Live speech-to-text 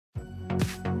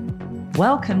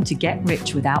Welcome to Get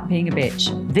Rich Without Being a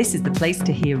Bitch. This is the place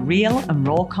to hear real and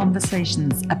raw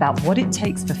conversations about what it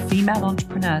takes for female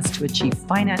entrepreneurs to achieve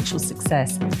financial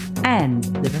success and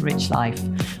live a rich life.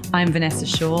 I'm Vanessa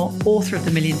Shaw, author of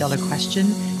The $1 Million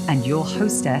Question, and your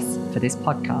hostess for this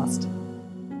podcast.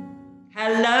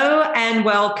 Hello and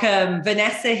welcome.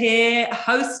 Vanessa here,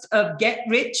 host of Get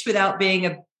Rich Without Being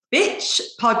a Bitch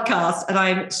podcast. And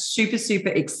I'm super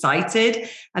excited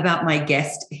about my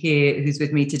guest here who's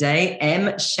with me today.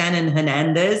 Shannon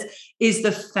Hernandez is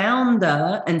the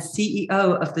founder and CEO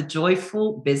of the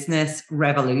Joyful Business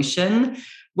Revolution,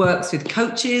 works with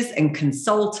coaches and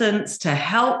consultants to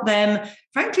help them,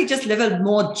 frankly, just live a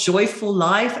more joyful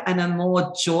life and a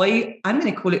more I'm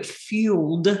going to call it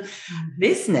fueled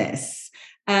business.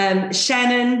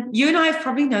 Shannon, you and I have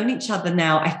probably known each other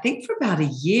now, I think for about a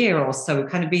year or so. We've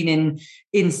kind of been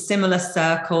in similar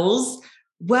circles.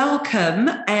 Welcome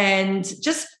and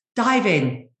just dive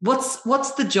in.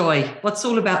 What's the joy? What's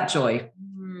all about joy?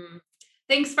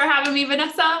 Thanks for having me,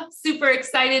 Vanessa. Super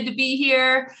excited to be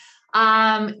here.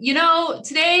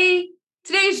 Today's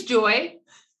joy,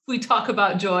 we talk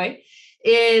about joy,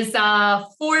 is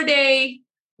 4-day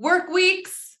work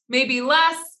weeks, maybe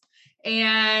less.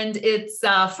 And it's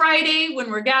Friday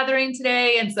when we're gathering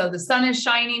today. And so the sun is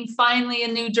shining finally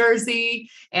in New Jersey.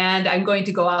 And I'm going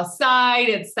to go outside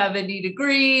at 70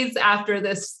 degrees after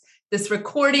this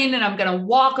recording. And I'm going to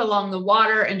walk along the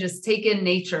water and just take in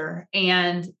nature.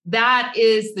 And that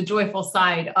is the joyful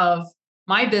side of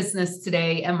my business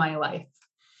today and my life.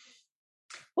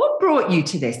 What brought you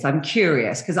to this? I'm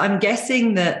curious, because I'm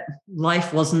guessing that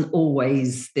life wasn't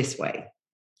always this way.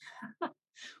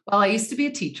 Well, I used to be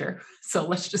a teacher, so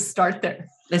let's just start there.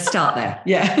 Let's start there.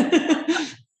 Yeah.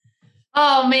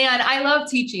 Oh, man, I love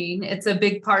teaching. It's a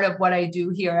big part of what I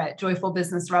do here at Joyful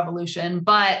Business Revolution.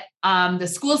 But the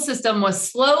school system was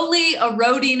slowly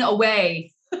eroding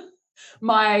away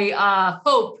my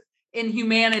hope in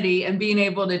humanity and being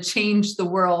able to change the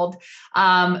world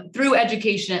through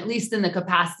education, at least in the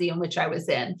capacity in which I was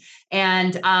in.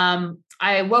 And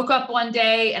I woke up one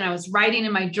day and I was writing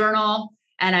in my journal,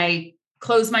 and I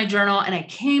closed my journal, and I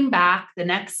came back the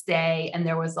next day, and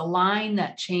there was a line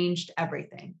that changed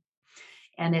everything.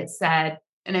 And it said,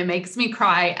 and it makes me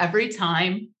cry every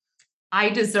time, I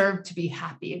deserve to be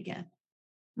happy again.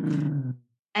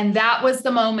 And that was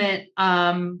the moment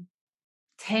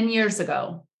 10 years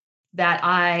ago that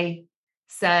I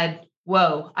said,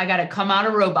 whoa, I got to come out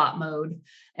of robot mode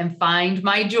and find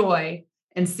my joy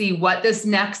and see what this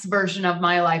next version of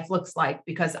my life looks like,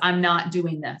 because I'm not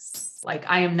doing this. Like,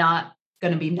 I am not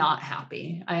going to be not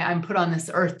happy. I'm put on this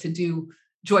earth to do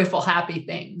joyful, happy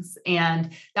things.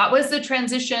 And that was the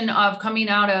transition of coming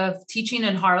out of teaching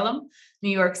in Harlem,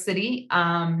 New York City,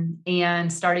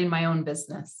 and starting my own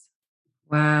business.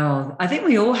 Wow. I think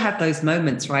we all have those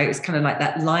moments, right? It's kind of like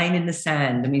that line in the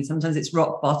sand. I mean, sometimes it's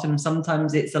rock bottom.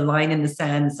 Sometimes it's a line in the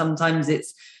sand. Sometimes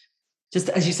it's just,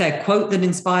 as you say, a quote that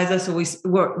inspires us,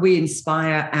 or we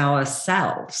inspire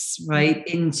ourselves, right,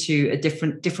 into a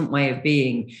different way of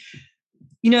being.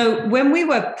 You know, when we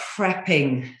were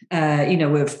prepping,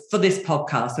 for this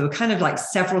podcast, there were kind of like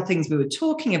several things we were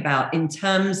talking about in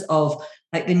terms of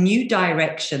like the new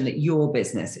direction that your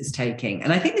business is taking.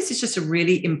 And I think this is just a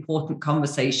really important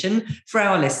conversation for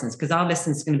our listeners, because our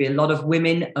listeners are going to be a lot of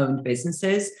women-owned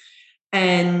businesses.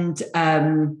 And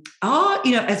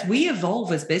as we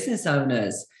evolve as business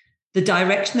owners, the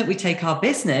direction that we take our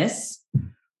business,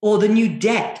 or the new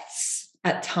depths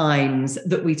at times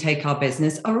that we take our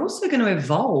business, are also going to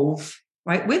evolve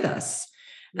right with us.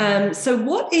 So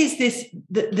what is this,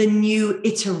 the new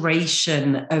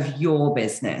iteration of your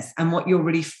business, and what you're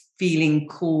really feeling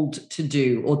called to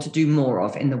do, or to do more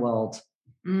of in the world?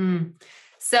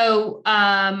 So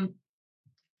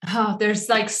there's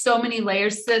like so many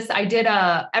layers to this.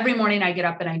 Every morning I get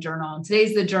up and I journal. And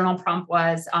today's the journal prompt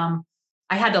was, I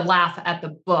had to laugh at the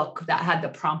book that had the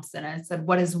prompts in it. It said,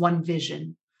 what is one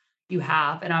vision you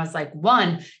have? And I was like,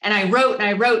 one. And I wrote,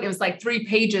 it was like 3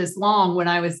 pages long when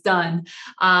I was done.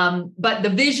 But the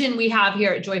vision we have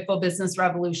here at Joyful Business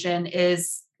Revolution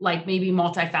is like maybe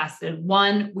multifaceted.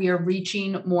 One, we are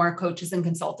reaching more coaches and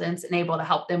consultants and able to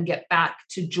help them get back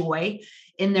to joy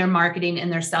in their marketing, in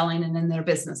their selling, and in their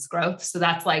business growth. So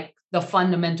that's like the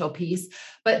fundamental piece.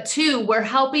 But 2, we're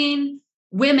helping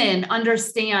women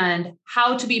understand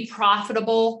how to be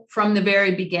profitable from the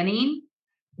very beginning,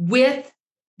 with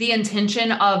the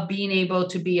intention of being able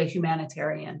to be a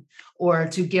humanitarian, or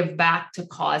to give back to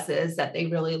causes that they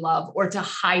really love, or to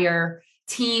hire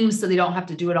teams so they don't have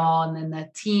to do it all. And then the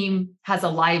team has a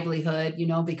livelihood,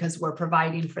 because we're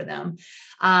providing for them.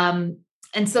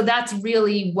 And so that's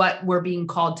really what we're being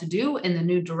called to do in the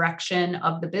new direction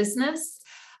of the business,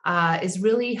 is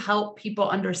really help people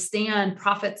understand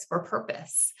profits for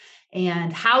purpose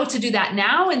and how to do that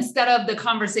now, instead of the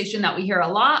conversation that we hear a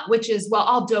lot, which is, well,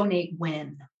 I'll donate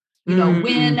when,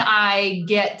 when I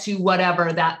get to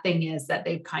whatever that thing is that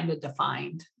they've kind of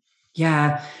defined.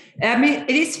 Yeah. I mean,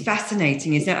 it is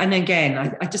fascinating, isn't it? And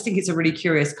again, I just think it's a really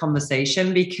curious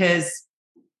conversation, because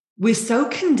we're so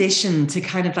conditioned to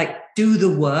kind of like do the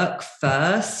work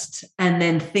first and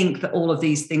then think that all of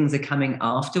these things are coming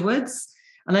afterwards.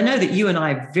 And I know that you and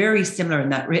I are very similar in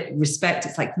that respect.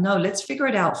 It's like, no, let's figure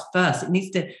it out first.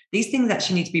 These things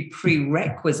actually need to be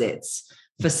prerequisites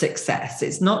for success.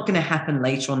 It's not going to happen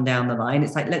later on down the line.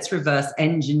 It's like, let's reverse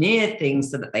engineer things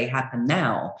so that they happen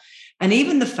now. And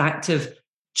even the fact of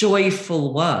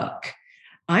joyful work.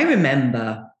 I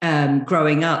remember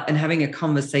growing up and having a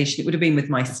conversation. It would have been with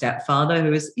my stepfather, who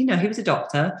was, he was a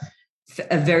doctor,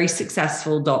 a very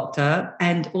successful doctor,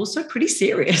 and also a pretty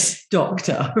serious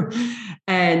doctor.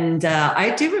 And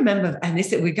I do remember, and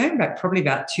we're going back probably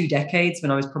about 2 decades,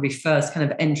 when I was probably first kind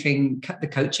of entering the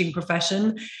coaching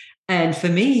profession. And for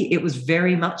me, it was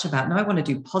very much about, no, I want to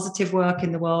do positive work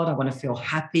in the world. I want to feel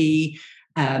happy.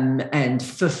 And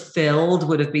fulfilled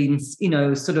would have been,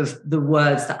 sort of the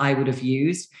words that I would have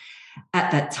used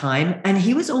at that time. And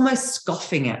he was almost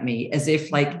scoffing at me as if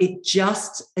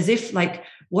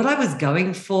what I was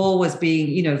going for was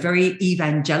being, very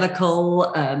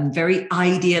evangelical, very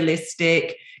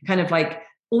idealistic, kind of like,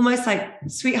 almost like,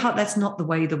 sweetheart, that's not the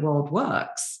way the world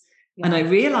works. Yeah. And I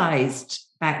realized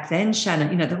back then,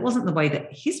 Shannon, that wasn't the way that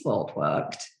his world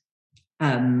worked,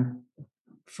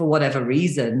 for whatever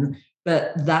reason.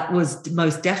 But that was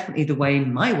most definitely the way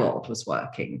my world was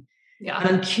working. Yeah. And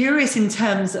I'm curious in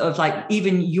terms of like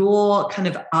even your kind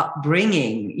of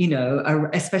upbringing,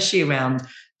 especially around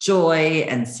joy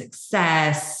and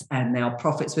success and now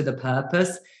profits with a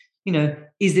purpose.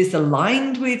 Is this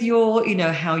aligned with your,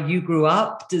 how you grew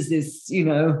up? Does this,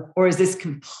 or is this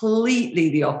completely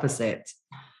the opposite?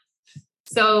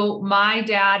 So my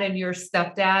dad and your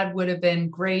stepdad would have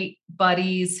been great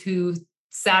buddies who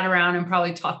sat around and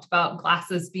probably talked about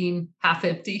glasses being half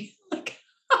empty.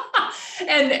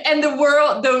 and the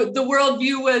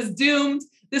worldview was doomed.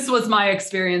 This was my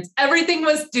experience. Everything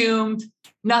was doomed.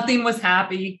 Nothing was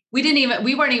happy.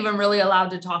 We weren't even really allowed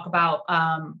to talk about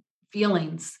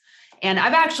feelings. And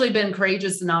I've actually been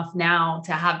courageous enough now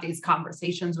to have these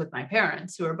conversations with my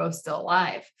parents, who are both still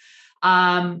alive.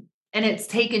 And it's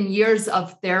taken years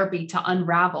of therapy to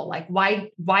unravel. Like,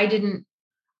 why didn't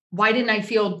I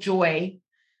feel joy?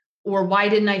 Or why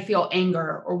didn't I feel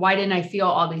anger? Or why didn't I feel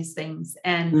all these things?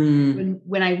 And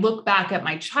when I look back at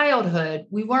my childhood,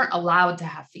 we weren't allowed to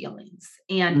have feelings.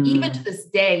 And even to this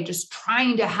day, just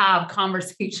trying to have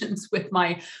conversations with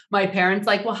my parents,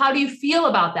 like, well, how do you feel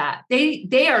about that?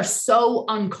 They are so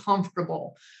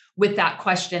uncomfortable with that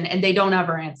question, and they don't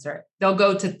ever answer it. They'll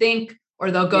go to think,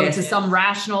 or they'll go to some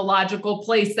rational, logical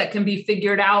place that can be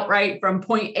figured out, right, from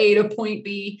point A to point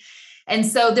B. And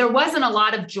so there wasn't a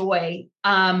lot of joy.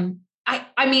 I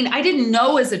mean, I didn't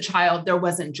know as a child there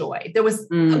wasn't joy.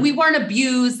 We weren't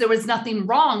abused. There was nothing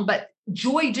wrong, but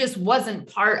joy just wasn't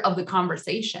part of the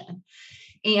conversation.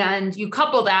 And you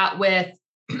couple that with,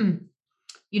 my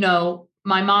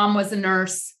mom was a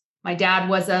nurse. My dad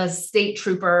was a state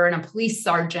trooper and a police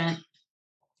sergeant.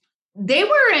 They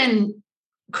were in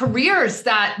careers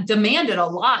that demanded a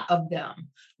lot of them,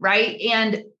 right?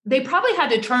 And they probably had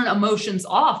to turn emotions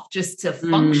off just to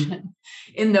function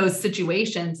in those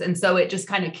situations. And so it just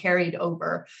kind of carried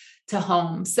over to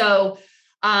home. So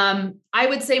I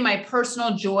would say my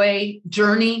personal joy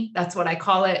journey, that's what I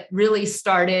call it, really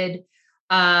started,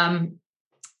 like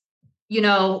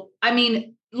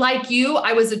you,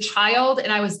 I was a child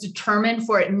and I was determined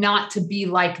for it not to be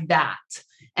like that.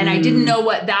 And I didn't know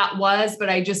what that was, but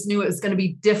I just knew it was going to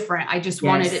be different. I just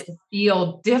wanted it to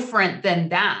feel different than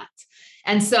that.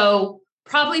 And so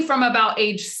probably from about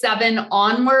age 7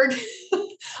 onward,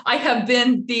 I have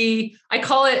been I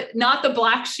call it not the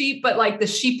black sheep, but like the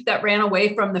sheep that ran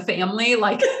away from the family.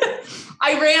 Like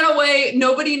I ran away.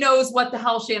 Nobody knows what the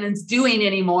hell Shannon's doing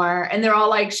anymore. And they're all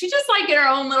like, she's just like in her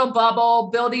own little bubble,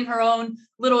 building her own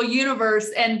little universe.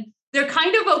 And they're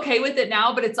kind of okay with it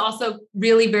now, but it's also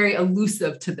really very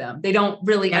elusive to them. They don't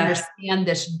really understand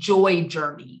this joy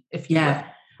journey, if you will.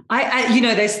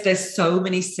 There's so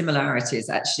many similarities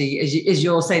actually, as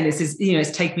you're saying this is,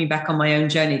 it's taken me back on my own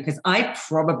journey, because I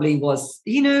probably was,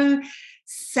 7,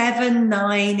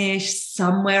 9-ish,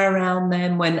 somewhere around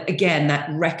then, when again, that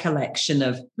recollection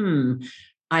of,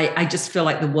 I just feel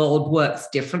like the world works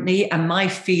differently. And my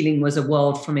feeling was a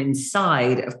world from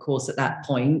inside, of course, at that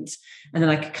point. And then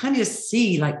I could kind of just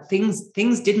see like things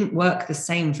didn't work the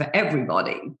same for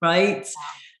everybody, right?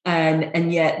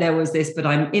 And yet there was this, but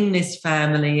I'm in this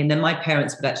family. And then my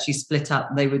parents would actually split up.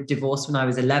 They were divorced when I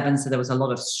was 11. So there was a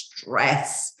lot of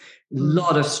stress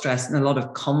and a lot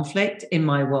of conflict in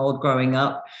my world growing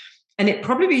up. And it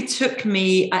probably took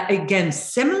me, again,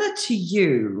 similar to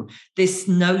you, this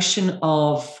notion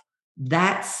of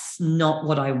that's not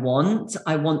what I want.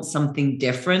 I want something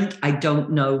different. I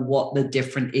don't know what the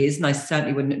different is. And I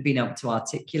certainly wouldn't have been able to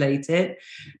articulate it.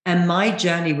 And my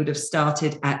journey would have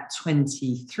started at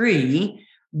 23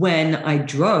 when I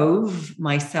drove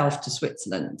myself to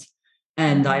Switzerland.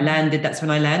 And that's when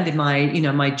I landed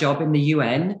my job in the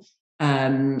UN.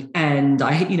 And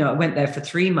I went there for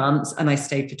 3 months and I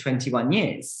stayed for 21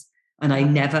 years and I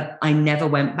never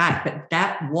went back. But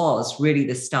that was really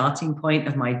the starting point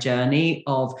of my journey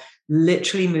of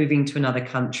literally moving to another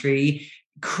country,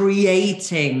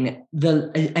 creating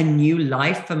a new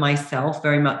life for myself,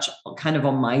 very much kind of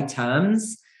on my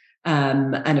terms.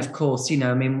 And of course,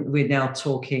 we're now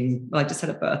talking, I just had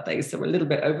a birthday, so we're a little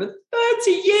bit over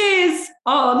 30 years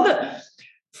on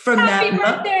from Happy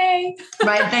birthday.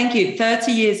 Right. Thank you.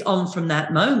 30 years on from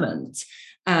that moment.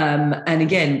 And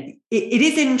again, it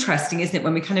is interesting, isn't it?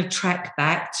 When we kind of track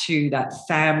back to that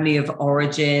family of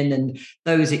origin and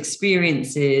those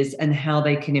experiences and how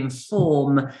they can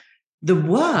inform the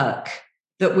work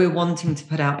that we're wanting to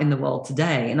put out in the world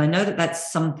today. And I know that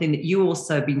that's something that you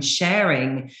also have been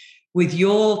sharing with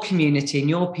your community and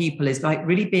your people, is like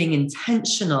really being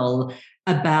intentional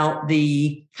about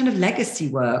the kind of legacy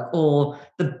work or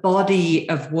the body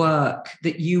of work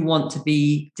that you want to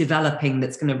be developing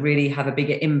that's going to really have a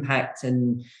bigger impact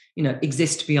and,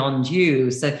 exist beyond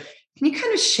you. So can you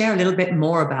kind of share a little bit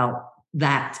more about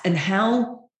that and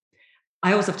how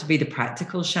I always have to be the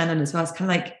practical Shannon as well? It's kind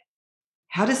of like,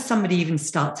 how does somebody even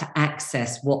start to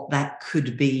access what that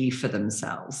could be for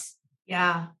themselves?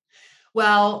 Yeah.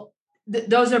 Well,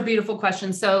 those are beautiful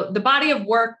questions. So the body of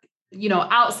work,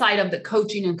 outside of the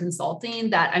coaching and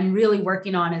consulting that I'm really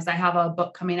working on, is I have a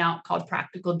book coming out called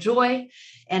Practical Joy,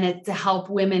 and it's to help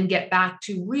women get back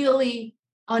to really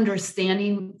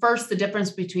understanding first the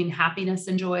difference between happiness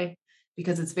and joy,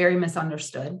 because it's very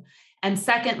misunderstood. And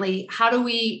secondly, how do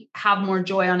we have more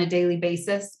joy on a daily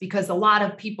basis? Because a lot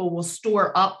of people will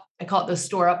store up, I call it the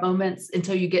store up moments,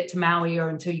 until you get to Maui or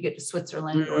until you get to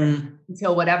Switzerland or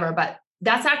until whatever, but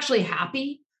that's actually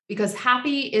happy. Because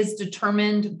happy is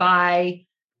determined by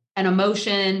an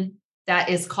emotion that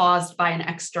is caused by an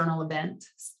external event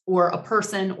or a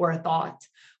person or a thought,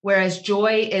 whereas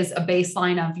joy is a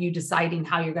baseline of you deciding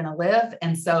how you're going to live.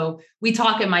 And so we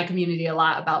talk in my community a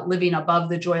lot about living above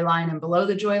the joy line and below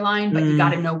the joy line, but you got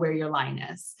to know where your line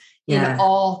is in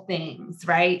all things,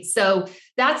 right? So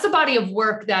that's the body of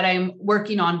work that I'm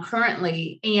working on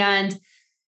currently. And,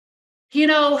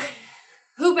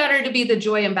 who better to be the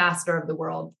joy ambassador of the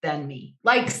world than me?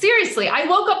 Like, seriously, I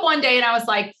woke up one day and I was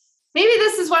like, maybe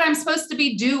this is what I'm supposed to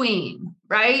be doing,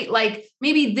 right? Like,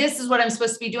 maybe this is what I'm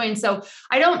supposed to be doing. So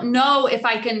I don't know if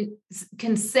I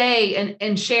can say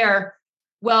and share,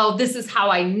 well, this is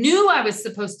how I knew I was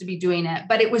supposed to be doing it.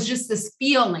 But it was just this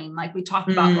feeling like we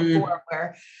talked about before,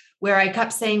 where I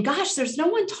kept saying, gosh, there's no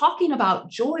one talking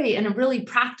about joy in a really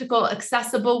practical,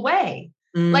 accessible way.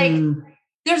 Like,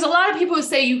 there's a lot of people who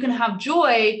say you can have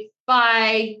joy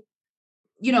by,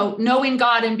 knowing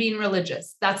God and being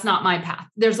religious. That's not my path.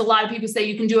 There's a lot of people who say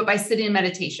you can do it by sitting in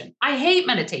meditation. I hate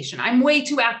meditation. I'm way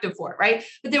too active for it, right?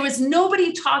 But there was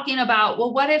nobody talking about,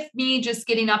 well, what if me just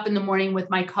getting up in the morning with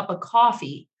my cup of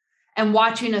coffee and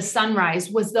watching a sunrise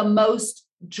was the most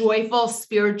joyful,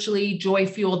 spiritually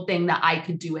joy-fueled thing that I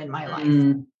could do in my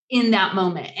life in that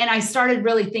moment. And I started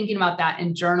really thinking about that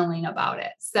and journaling about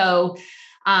it. So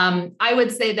I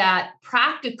would say that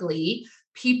practically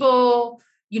people,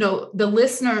 the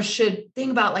listeners should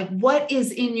think about like, what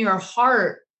is in your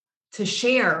heart to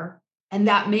share? And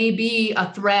that may be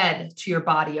a thread to your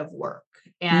body of work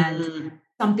and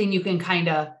something you can kind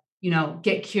of,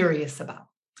 get curious about.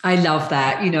 I love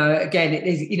that. Again, it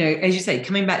is, as you say,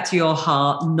 coming back to your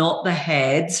heart, not the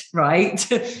head, right?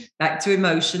 Back to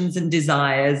emotions and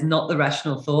desires, not the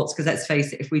rational thoughts. Because let's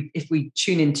face it, if we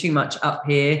tune in too much up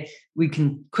here, we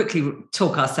can quickly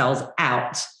talk ourselves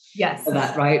out of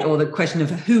that, right? Or the question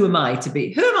of who am I to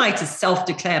be? Who am I to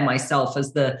self-declare myself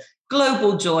as the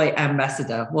global joy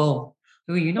ambassador? Well,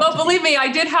 who are you not? Well, believe me, I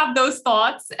did have those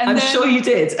thoughts. And I'm sure you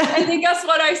did. And then guess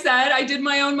what I said? I did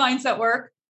my own mindset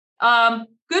work.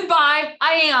 Goodbye.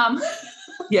 I am.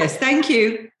 Yes. Thank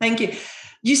you. Thank you.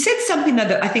 You said something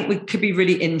that I think could be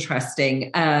really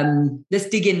interesting. Let's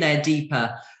dig in there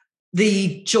deeper.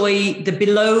 The joy, the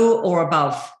below or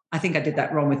above. I think I did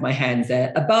that wrong with my hands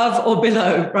there. Above or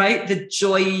below, right?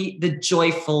 The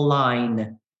joyful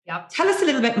line. Yep. Tell us a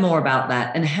little bit more about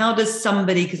that. And how does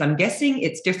somebody, because I'm guessing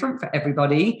it's different for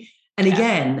everybody. And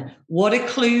again, what are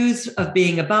clues of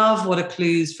being above? What are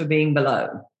clues for being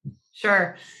below?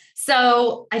 Sure.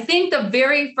 So I think the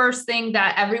very first thing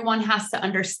that everyone has to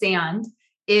understand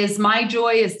is my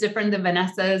joy is different than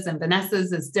Vanessa's, and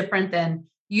Vanessa's is different than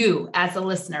you as a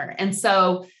listener. And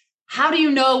so how do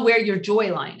you know where your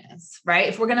joy line is, right?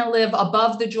 If we're going to live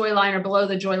above the joy line or below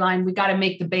the joy line, we got to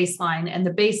make the baseline, and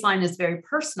the baseline is very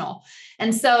personal.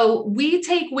 And so we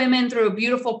take women through a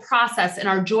beautiful process in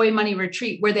our Joy Money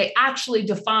Retreat where they actually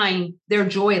define their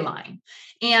joy line.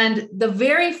 And the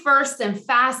very first and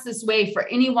fastest way for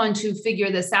anyone to figure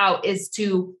this out is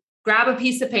to grab a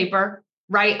piece of paper,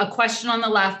 write a question on the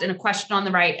left and a question on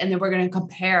the right, and then we're going to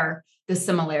compare the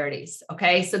similarities.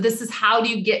 Okay. So this is how do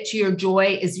you get to your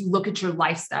joy is you look at your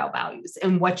lifestyle values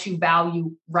and what you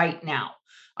value right now.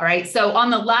 All right. So on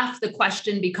the left, the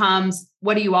question becomes,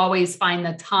 what do you always find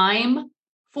the time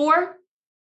for?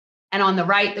 And on the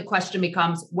right, the question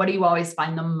becomes, what do you always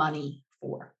find the money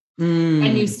for?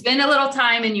 And you spend a little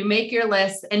time and you make your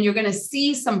list, and you're going to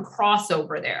see some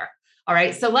crossover there. All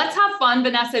right. So let's have fun,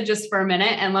 Vanessa, just for a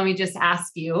minute. And let me just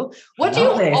ask you, what do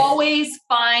you always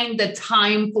find the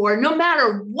time for, no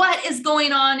matter what is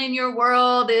going on in your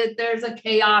world? If there's a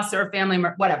chaos or a family,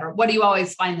 whatever, what do you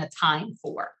always find the time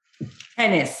for?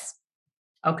 Tennis.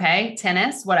 Okay.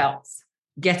 Tennis. What else?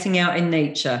 Getting out in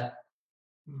nature.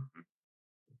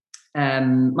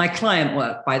 My client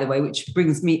work, by the way, which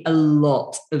brings me a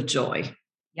lot of joy.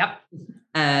 Yep.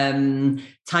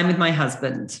 Time with my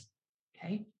husband.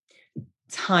 Okay.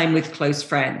 Time with close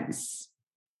friends.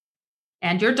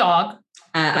 And your dog.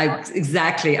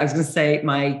 Exactly. I was going to say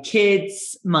my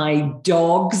kids, my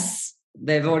dogs,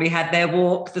 they've already had their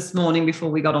walk this morning before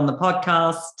we got on the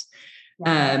podcast.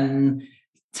 Wow.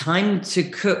 Time to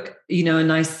cook, a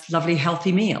nice, lovely,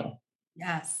 healthy meal.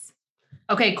 Yes.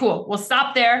 Okay, cool. We'll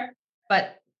stop there,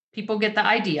 but people get the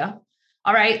idea.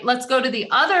 All right, let's go to the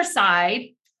other side.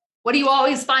 What do you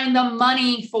always find the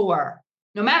money for?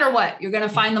 No matter what, you're going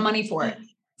to find the money for it.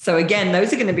 So again,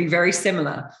 those are going to be very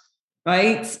similar,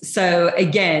 right? So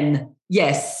again,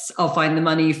 yes, I'll find the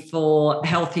money for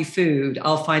healthy food.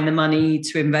 I'll find the money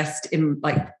to invest in,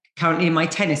 like currently in my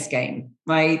tennis game,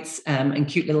 right? And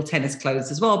cute little tennis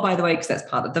clothes as well, by the way, because that's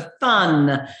part of the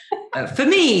fun for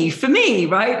me,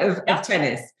 right? Of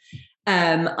tennis.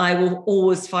 I will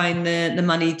always find the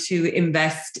money to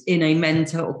invest in a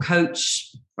mentor or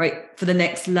coach, right, for the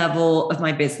next level of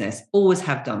my business. Always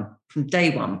have done from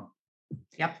day one.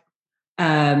 Yep.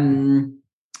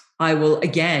 I will,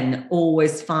 again,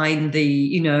 always find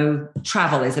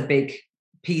travel is a big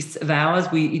piece of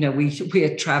ours. We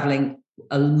are traveling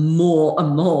more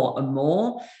and more and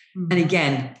more. Mm-hmm. And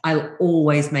again, I'll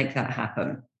always make that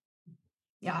happen.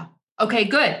 Yeah. Okay,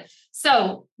 good.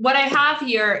 So what I have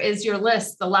here is your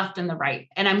list, the left and the right,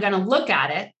 and I'm going to look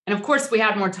at it. And of course, if we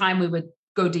had more time, we would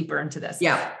go deeper into this.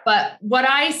 Yeah. But what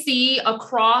I see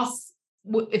across,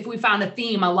 if we found a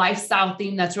theme, a lifestyle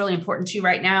theme that's really important to you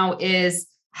right now, is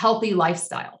healthy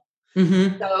lifestyle.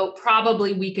 Mm-hmm. So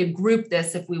probably we could group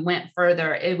this if we went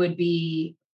further. It would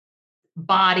be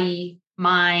body,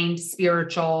 mind,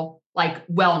 spiritual, like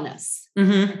wellness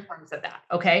in terms of that.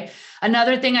 Okay.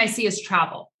 Another thing I see is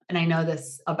travel. And I know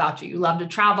this about you. You love to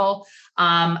travel.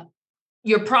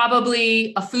 You're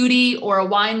probably a foodie or a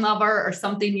wine lover or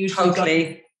something usually.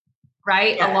 Totally.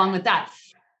 Right? Yeah. Along with that.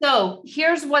 So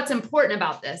here's what's important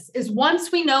about this is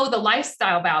once we know the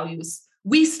lifestyle values,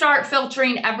 we start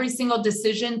filtering every single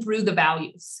decision through the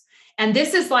values. And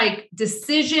this is like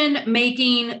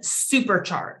decision-making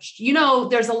supercharged.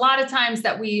 There's a lot of times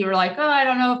that we are like, oh, I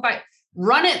don't know if I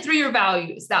run it through your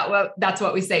values. That's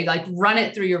what we say, like run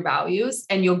it through your values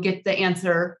and you'll get the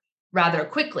answer rather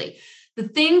quickly. The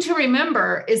thing to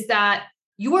remember is that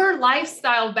your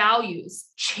lifestyle values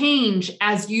change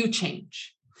as you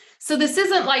change. So this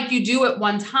isn't like you do it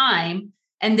one time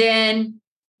and then,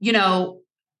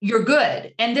 you're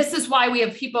good. And this is why we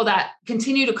have people that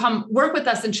continue to come work with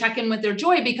us and check in with their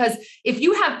joy, because if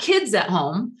you have kids at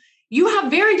home, you have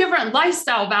very different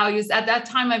lifestyle values at that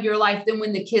time of your life than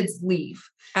when the kids leave.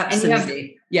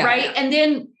 Absolutely. Yeah. Right. And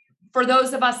then for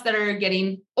those of us that are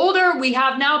getting older, we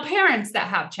have now parents that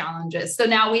have challenges. So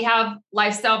now we have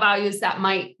lifestyle values that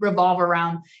might revolve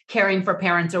around caring for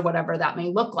parents or whatever that may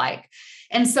look like.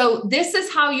 And so this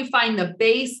is how you find the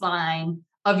baseline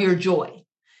of your joy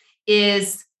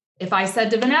is if I said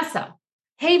to Vanessa,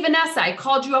 hey, Vanessa, I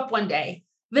called you up one day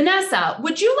Vanessa,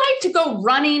 would you like to go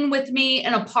running with me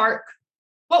in a park?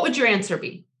 What would your answer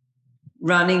be?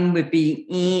 Running would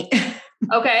be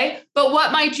Okay. But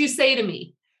what might you say to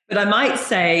me? But I might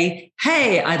say,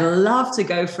 hey, I'd love to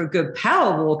go for a good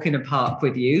power walk in a park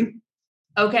with you.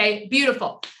 Okay,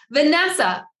 beautiful.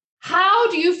 Vanessa, how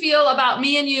do you feel about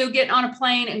me and you getting on a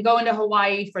plane and going to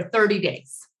Hawaii for 30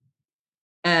 days?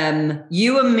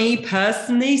 You and me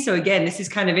personally. So again, this is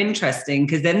kind of interesting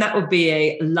because then that would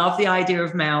be love the idea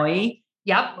of Maui.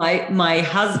 Yep. My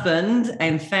husband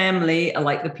and family are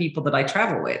like the people that I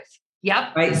travel with.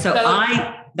 Yep. Right. So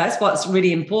that's what's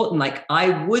really important. Like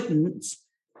I wouldn't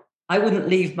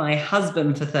leave my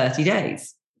husband for 30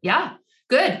 days. Yeah.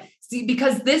 Good. See,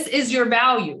 because this is your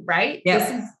value, right?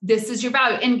 Yeah. This is your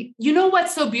value. And you know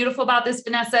what's so beautiful about this,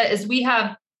 Vanessa, is we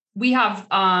have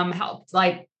helped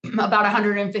like about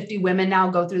 150 women now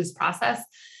go through this process.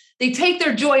 They take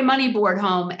their joy money board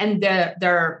home and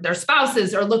their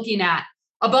spouses are looking at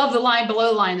above the line,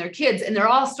 below the line, their kids, and they're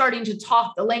all starting to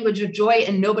talk the language of joy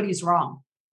and nobody's wrong.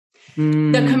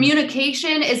 The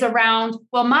communication is around,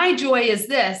 well, my joy is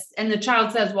this. And the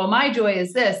child says, well, my joy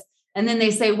is this. And then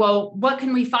they say, well, what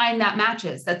can we find that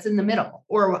matches that's in the middle?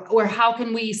 Or how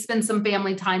can we spend some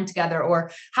family time together?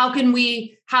 Or how can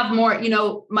we have more,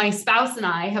 my spouse and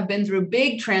I have been through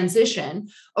big transition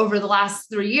over the last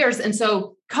 3 years. And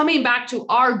so coming back to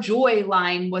our joy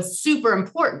line was super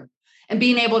important, and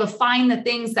being able to find the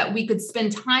things that we could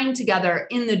spend time together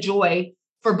in the joy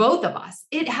for both of us.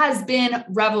 It has been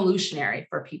revolutionary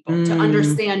for people to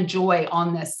understand joy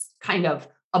on this kind of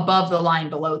above the line,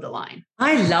 below the line.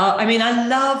 I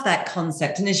love that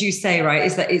concept. And as you say, right,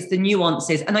 is that it's the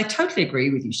nuances. And I totally agree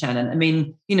with you, Shannon. I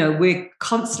mean, we're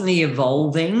constantly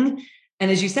evolving.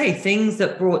 And as you say, things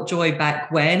that brought joy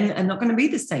back when are not going to be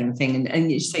the same thing.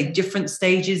 And you say different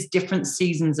stages, different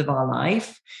seasons of our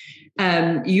life.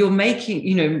 You're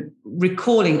making,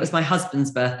 recalling, it was my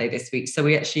husband's birthday this week. So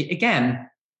we actually, again,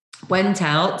 went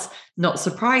out, not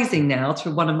surprising now,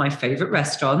 to one of my favorite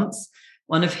restaurants,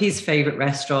 one of his favorite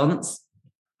restaurants,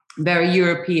 very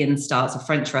European style, it's a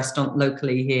French restaurant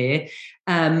locally here,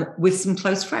 with some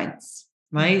close friends,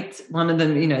 right? One of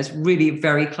them, is really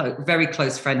very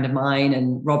close friend of mine,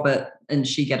 and Robert and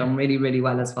she get on really, really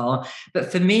well as well.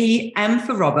 But for me and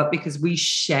for Robert, because we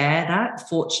share that,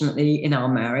 fortunately, in our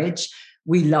marriage,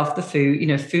 we love the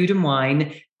food, food and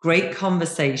wine, great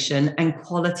conversation and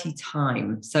quality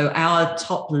time. So our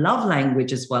top love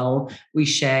language as well, we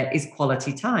share, is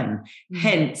quality time.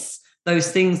 Hence,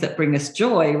 those things that bring us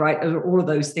joy, right? Are all of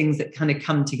those things that kind of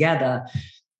come together.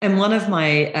 And one of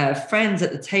my friends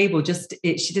at the table,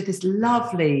 she did this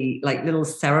lovely like little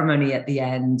ceremony at the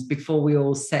end before we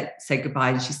all say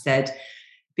goodbye. And she said,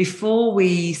 before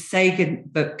we say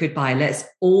goodbye, let's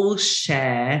all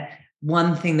share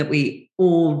one thing that we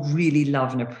all really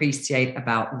love and appreciate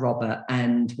about Robert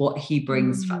and what he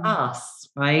brings for us,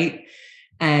 right?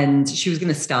 And she was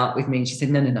going to start with me. And she said,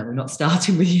 no, we're not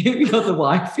starting with you. You're the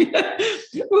wife.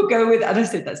 We'll go with, and I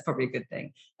said, that's probably a good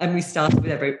thing. And we started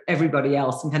with everybody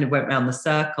else and kind of went around the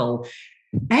circle.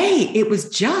 It was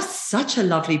just such a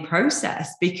lovely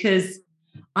process, because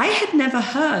I had never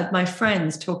heard my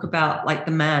friends talk about like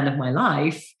the man of my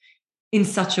life in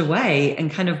such a way,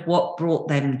 and kind of what brought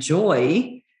them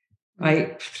joy,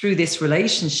 right, through this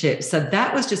relationship. So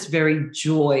that was just very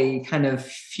joy kind of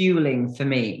fueling for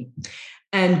me.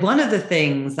 And one of the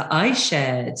things that I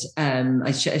shared,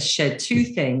 I shared two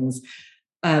things.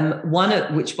 One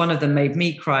of them made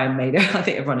me cry and made, I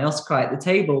think, everyone else cry at the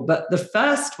table. But the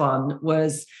first one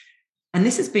was, and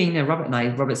this has been,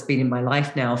 Robert's been in my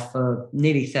life now for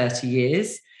nearly 30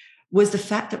 years, was the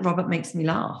fact that Robert makes me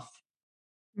laugh.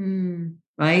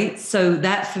 Right? So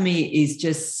that for me is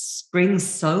just brings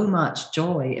so much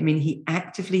joy. I mean, he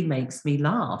actively makes me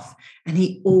laugh, and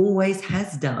he always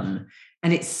has done.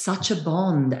 And it's such a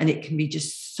bond, and it can be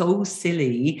just so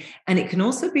silly. And it can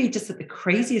also be just at the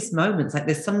craziest moments. Like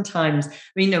there's sometimes,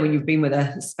 when you've been with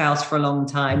a spouse for a long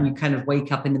time, you kind of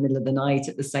wake up in the middle of the night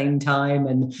at the same time,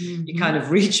 and you kind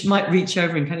of might reach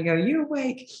over and kind of go, "You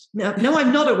awake?" No,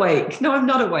 I'm not awake. No, I'm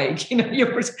not awake.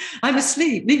 I'm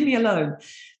asleep. Leave me alone.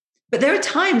 But there are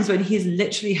times when he's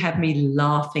literally had me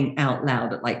laughing out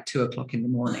loud at like 2:00 in the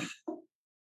morning.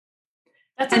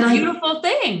 That's a beautiful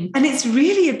thing. And it's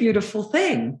really a beautiful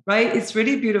thing, right? It's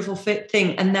really a beautiful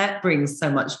thing. And that brings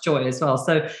so much joy as well.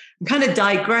 So I'm kind of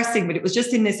digressing, but it was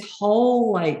just in this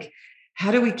whole, like,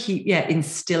 how do we keep,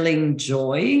 instilling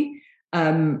joy?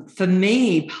 For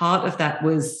me, part of that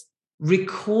was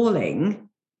recalling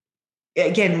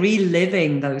again,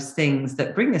 reliving those things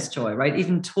that bring us joy, right?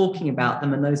 Even talking about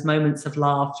them and those moments of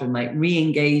laughter and like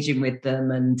re-engaging with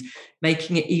them and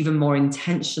making it even more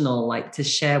intentional, like to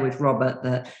share with Robert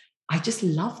that I just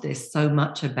love this so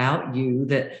much about you,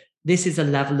 that this is a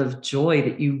level of joy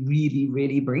that you really,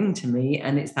 really bring to me.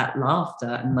 And it's that laughter.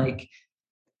 And like,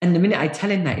 and the minute I tell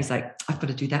him that, he's like, I've got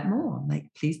to do that more. I'm like,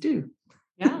 please do.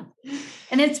 Yeah.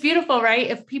 And it's beautiful, right?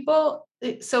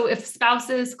 If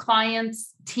spouses,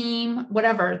 clients, team,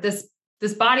 whatever,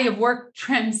 this body of work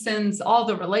transcends all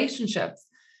the relationships.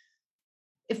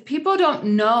 If people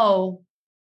don't know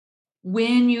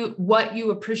what you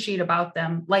appreciate about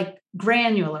them, like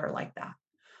granular like that,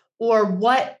 or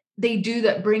what they do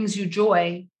that brings you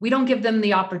joy, we don't give them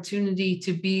the opportunity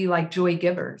to be like joy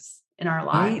givers in our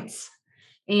lives.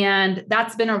 Right. And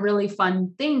that's been a really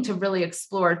fun thing to really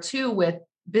explore too with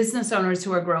business owners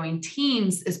who are growing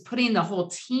teams, is putting the whole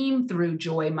team through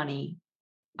joy money,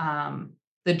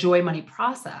 the joy money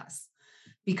process.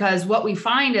 Because what we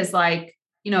find is like,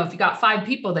 if you got 5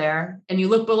 people there and you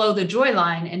look below the joy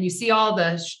line and you see all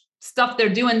the stuff they're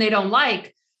doing they don't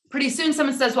like, pretty soon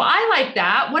someone says, well, I like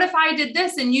that. What if I did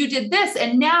this and you did this?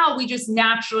 And now we just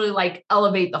naturally like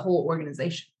elevate the whole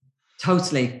organization.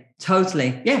 Totally.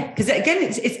 Yeah. Because again,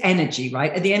 it's energy,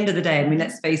 right? At the end of the day, I mean,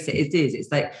 let's face it, it is.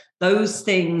 It's like those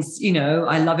things,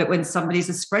 I love it when somebody's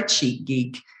a spreadsheet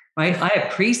geek, right? I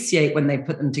appreciate when they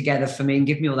put them together for me and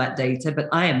give me all that data, but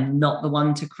I am not the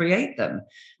one to create them.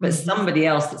 But somebody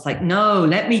else that's like, no,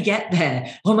 let me get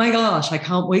there. Oh my gosh, I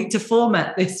can't wait to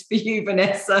format this for you,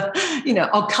 Vanessa.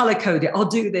 I'll color code it. I'll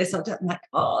do this. I'm like,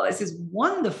 oh, this is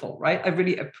wonderful, right? I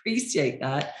really appreciate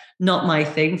that. Not my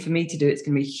thing. For me to do, it's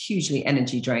going to be hugely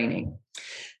energy draining.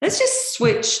 Let's just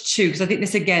switch to, because I think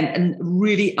this, again, a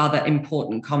really other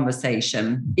important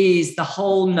conversation is the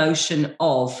whole notion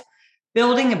of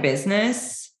building a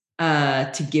business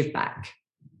to give back.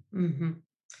 Mm-hmm.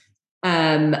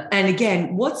 And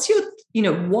again, what's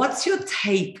your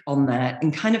take on that,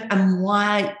 and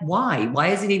why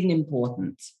is it even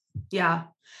important? Yeah.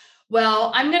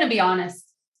 Well, I'm going to be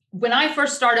honest. When I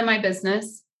first started my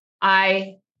business,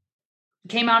 I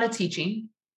came out of teaching,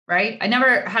 right? I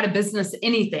never had a business,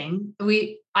 anything.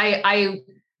 I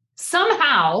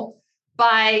somehow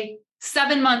by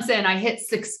 7 months in, I hit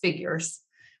 6 figures,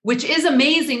 which is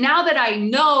amazing. Now that I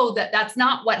know that that's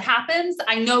not what happens,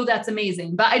 I know that's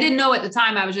amazing. But I didn't know at the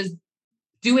time. I was just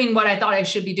doing what I thought I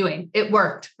should be doing. It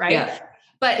worked, right? Yeah.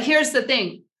 But here's the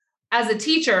thing. As a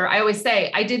teacher, I always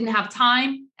say I didn't have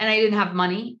time and I didn't have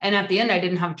money. And at the end, I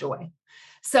didn't have joy.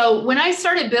 So when I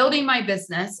started building my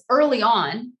business early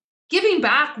on, giving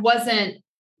back wasn't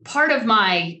part of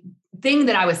my thing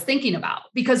that I was thinking about,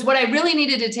 because what I really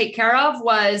needed to take care of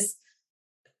was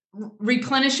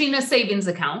replenishing a savings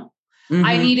account. Mm-hmm.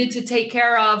 I needed to take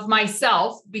care of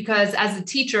myself, because as a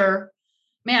teacher,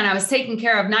 man, I was taking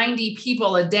care of 90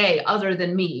 people a day other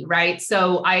than me, right?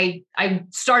 So I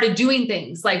started doing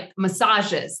things like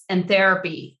massages and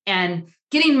therapy and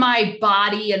getting my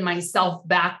body and myself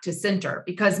back to center,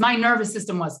 because my nervous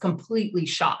system was completely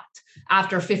shot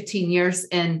after 15 years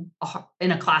in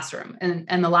a classroom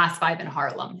and the last 5 in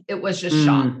Harlem. It was just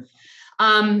shot.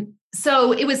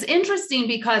 So it was interesting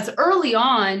because early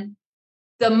on,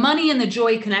 the money and the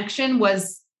joy connection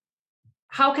was,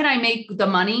 how can I make the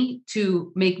money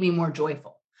to make me more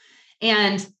joyful?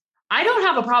 And I don't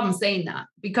have a problem saying that,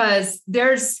 because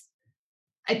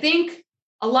I think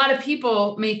a lot of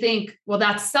people may think, well,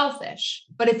 that's selfish.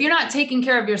 But if you're not taking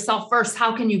care of yourself first,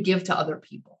 how can you give to other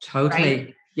people? Totally.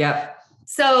 Right? Yeah.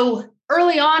 So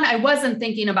early on, I wasn't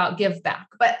thinking about give back.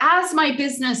 But as my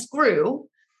business grew,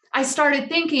 I started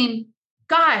thinking,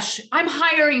 gosh, I'm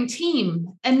hiring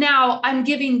team, and now I'm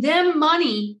giving them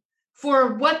money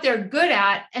for what they're good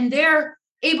at, and they're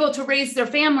able to raise their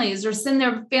families or send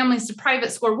their families to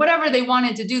private school, whatever they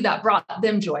wanted to do that brought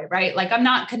them joy, right? Like, I'm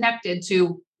not connected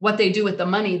to what they do with the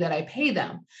money that I pay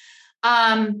them.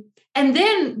 And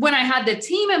then when I had the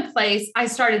team in place, I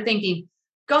started thinking,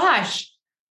 gosh,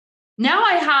 now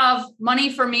I have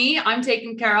money for me, I'm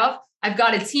taken care of. I've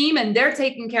got a team and they're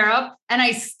taken care of, and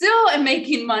I still am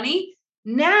making money.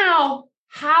 Now,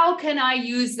 how can I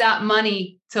use that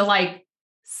money to like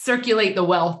circulate the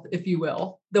wealth, if you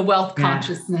will, the wealth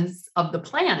consciousness of the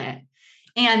planet?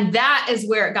 And that is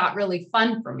where it got really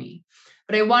fun for me.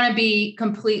 But I want to be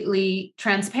completely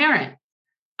transparent.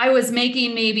 I was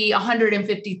making maybe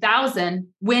 $150,000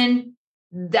 when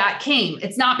that came.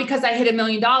 It's not because I hit $1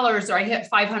 million or I hit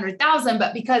 500,000,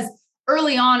 but because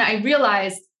early on I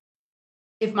realized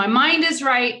if my mind is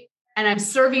right and I'm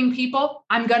serving people,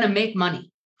 I'm going to make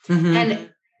money. Mm-hmm. And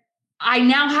I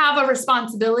now have a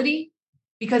responsibility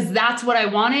because that's what I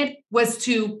wanted, was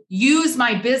to use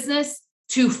my business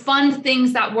to fund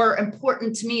things that were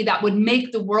important to me that would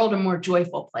make the world a more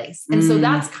joyful place. And so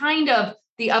that's kind of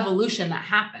the evolution that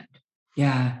happened.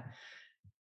 Yeah.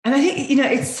 And I think,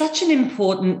 it's such an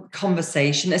important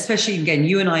conversation, especially, again,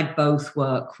 you and I both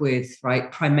work with,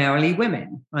 right, primarily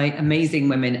women, right, amazing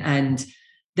women. And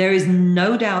there is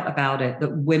no doubt about it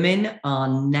that women are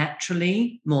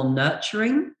naturally more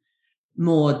nurturing,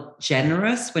 more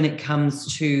generous when it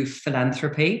comes to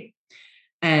philanthropy.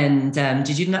 And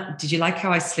did you like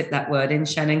how I slipped that word in,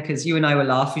 Shannon? Because you and I were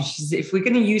laughing. She said, if we're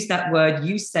going to use that word,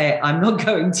 you say it. I'm not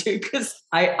going to, because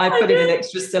I put in an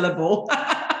extra syllable.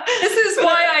 This is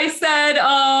why I said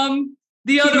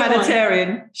the other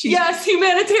humanitarian. Yes,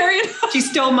 humanitarian. She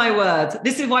stole my word.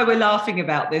 This is why we're laughing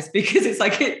about this, because it's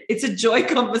like it's a joy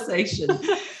conversation.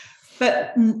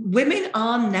 But women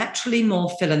are naturally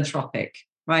more philanthropic,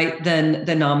 right,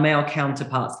 than our male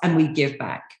counterparts, and we give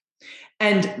back.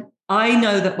 And I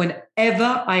know that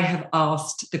whenever I have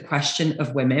asked the question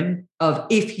of women of,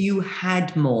 if you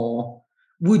had more,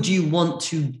 would you want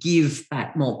to give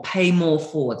back more, pay more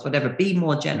forwards, whatever, be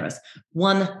more generous?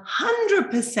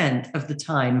 100% of the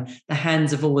time, the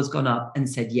hands have always gone up and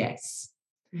said yes.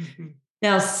 Mm-hmm.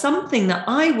 Now, something that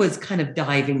I was kind of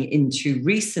diving into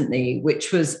recently,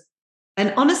 which was,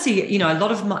 and honestly, a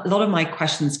lot of my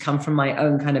questions come from my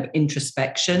own kind of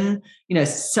introspection,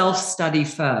 self-study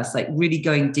first, like really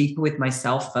going deeper with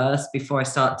myself first before I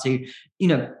start to,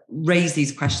 raise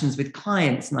these questions with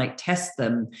clients and like test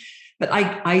them. But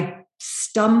I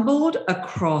stumbled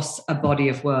across a body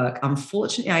of work.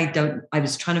 Unfortunately, I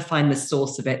was trying to find the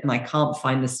source of it, and I can't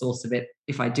find the source of it.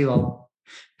 If I do, I'll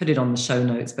put it on the show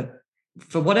notes. But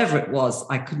for whatever it was,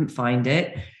 I couldn't find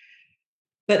it.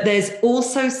 But there's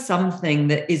also something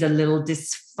that is a little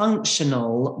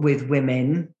dysfunctional with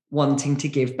women wanting to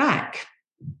give back.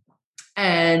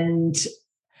 And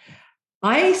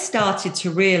I started to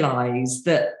realize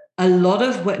that a lot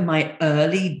of what my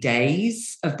early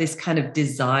days of this kind of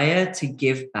desire to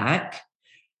give back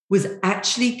was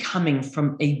actually coming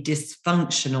from a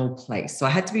dysfunctional place. So I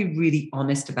had to be really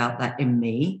honest about that in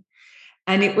me.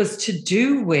 And it was to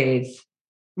do with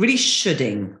really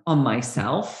shoulding on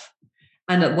myself.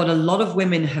 And what a lot of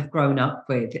women have grown up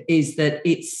with is that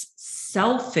it's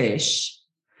selfish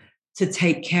to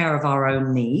take care of our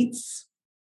own needs.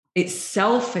 It's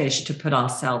selfish to put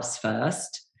ourselves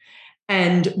first.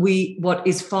 And what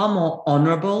is far more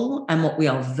honorable and what we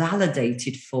are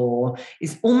validated for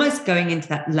is almost going into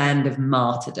that land of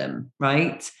martyrdom,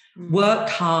 right? Mm-hmm. Work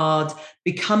hard,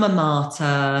 become a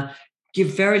martyr, give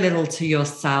very little to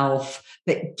yourself,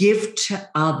 but give to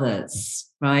others.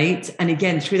 Right. And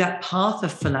again, through that path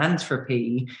of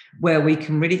philanthropy, where we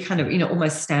can really kind of,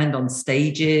 almost stand on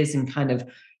stages and kind of,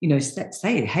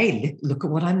 say, hey, look at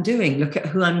what I'm doing. Look at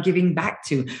who I'm giving back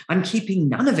to. I'm keeping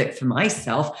none of it for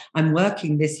myself. I'm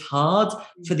working this hard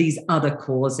for these other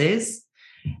causes.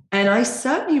 And I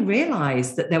certainly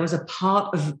realized that there was a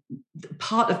part of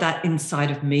that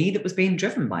inside of me that was being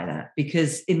driven by that,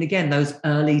 because again, those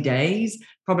early days,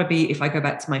 probably if I go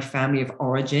back to my family of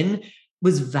origin,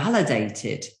 was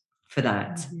validated for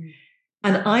that. Mm-hmm.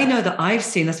 And I know that I've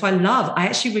seen, that's why I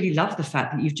actually really love the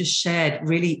fact that you've just shared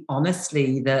really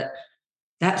honestly that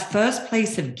first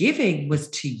place of giving was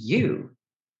to you,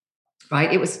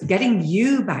 right? It was getting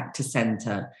you back to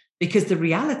center, because the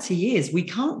reality is we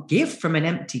can't give from an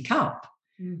empty cup.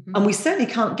 Mm-hmm. And we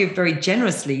certainly can't give very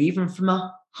generously, even from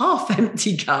a half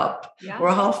empty cup or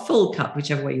a half full cup,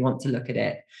 whichever way you want to look at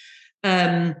it.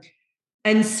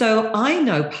 And so I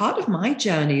know part of my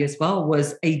journey as well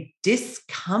was a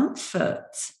discomfort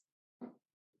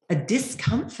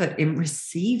in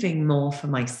receiving more for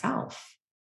myself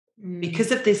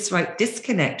because of this, right,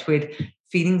 disconnect with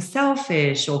feeling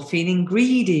selfish or feeling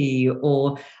greedy,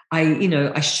 or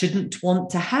I shouldn't want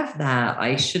to have that.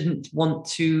 I shouldn't want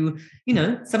to,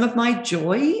 some of my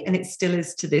joy, and it still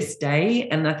is to this day,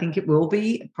 and I think it will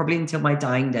be probably until my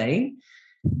dying day.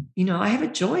 I have a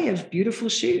joy of beautiful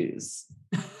shoes.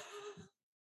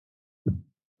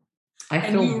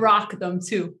 You rock them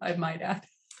too, I might add.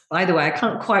 By the way, I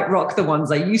can't quite rock the ones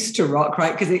I used to rock,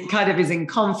 right? Because it kind of is in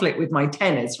conflict with my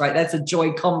tennis, right? That's a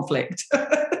joy conflict.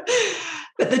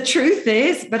 But the truth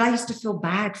is, I used to feel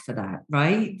bad for that,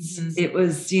 right? Mm-hmm. It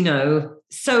was,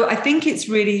 so I think it's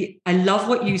really, I love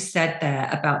what you said there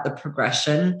about the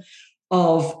progression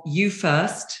of you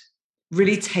first,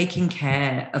 really taking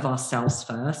care of ourselves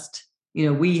first.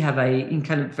 We have a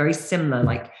kind of very similar,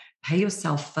 like, pay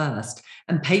yourself first.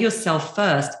 And pay yourself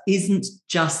first isn't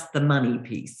just the money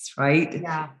piece, right?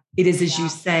 Yeah. It is, as you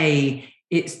say,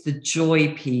 it's the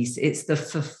joy piece. It's the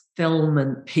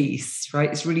fulfillment piece,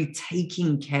 right? It's really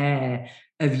taking care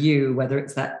of you, whether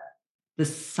it's the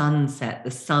sunset,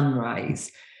 the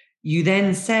sunrise. You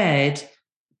then said,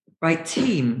 right,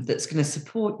 team that's going to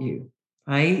support you,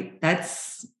 right?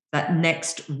 That's that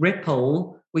next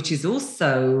ripple, which is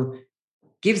also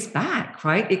gives back,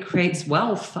 right? It creates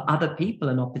wealth for other people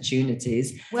and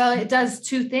opportunities. Well, it does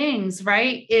two things,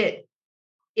 right?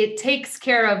 It takes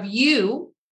care of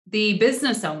you, the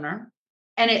business owner,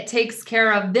 and it takes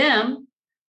care of them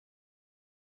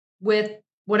with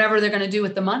whatever they're going to do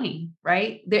with the money,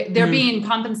 right? They're being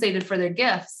compensated for their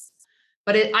gifts.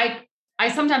 But I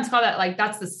sometimes call that like,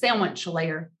 that's the sandwich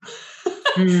layer.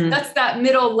 That's that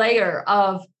middle layer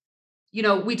of,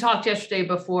 we talked yesterday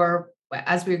before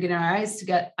as we were getting our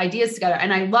ideas together.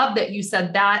 And I love that you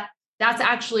said that that's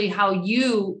actually how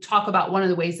you talk about one of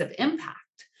the ways of impact.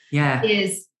 Yeah.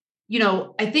 Is,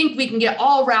 I think we can get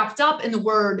all wrapped up in the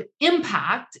word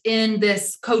impact in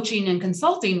this coaching and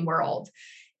consulting world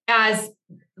as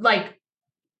like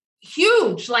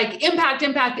huge, like impact,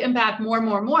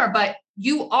 more. But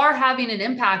you are having an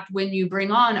impact when you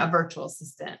bring on a virtual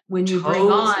assistant, when you bring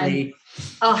on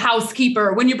a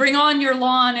housekeeper, when you bring on your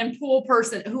lawn and pool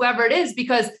person, whoever it is,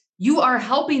 because you are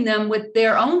helping them with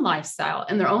their own lifestyle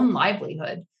and their own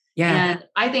livelihood. Yeah. And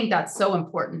I think that's so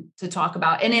important to talk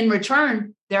about. And in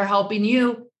return, they're helping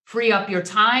you free up your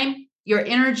time, your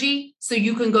energy, so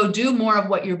you can go do more of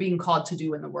what you're being called to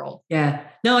do in the world. Yeah.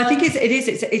 No, I think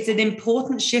it's an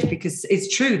important shift, because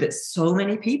it's true that so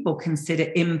many people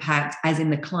consider impact as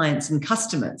in the clients and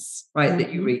customers, right?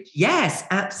 That you reach. Yes,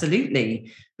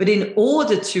 absolutely. But in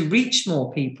order to reach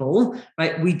more people,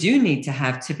 right, we do need to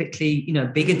have typically,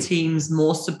 bigger teams,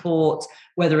 more support,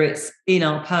 whether it's in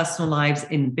our personal lives,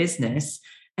 in business.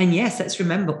 And yes, let's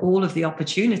remember all of the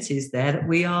opportunities there that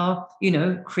we are,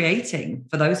 creating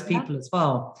for those people as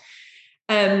well.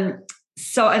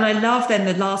 So, and I love then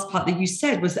the last part that you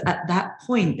said was at that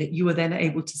point that you were then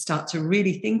able to start to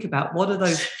really think about what are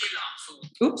those,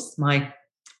 my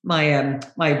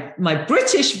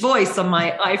British voice on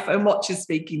my iPhone watch is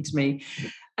speaking to me,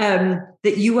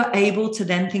 that you were able to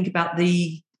then think about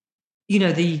the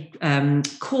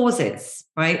causes,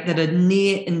 right, that are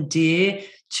near and dear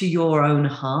to your own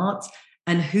heart,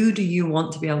 and who do you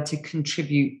want to be able to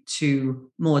contribute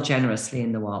to more generously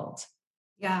in the world?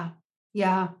 Yeah.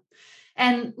 Yeah.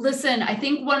 And listen, I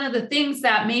think one of the things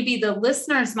that maybe the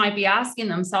listeners might be asking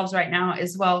themselves right now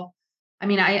is, well, I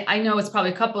mean, I know it's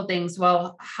probably a couple of things.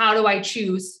 Well, how do I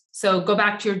choose? So go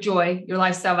back to your joy, your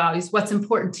lifestyle values, what's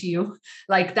important to you.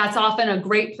 Like that's often a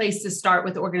great place to start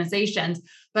with organizations,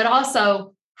 but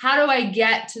also how do I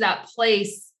get to that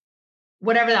place,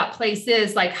 whatever that place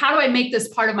is, like, how do I make this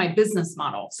part of my business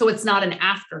model? So it's not an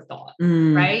afterthought,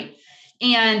 right?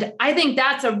 And I think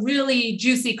that's a really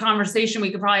juicy conversation.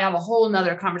 We could probably have a whole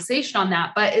nother conversation on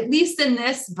that, but at least in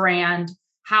this brand,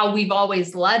 how we've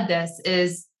always led this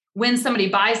is when somebody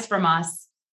buys from us,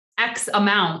 X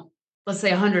amount, let's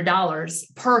say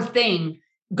 $100 per thing,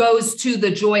 goes to the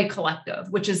Joy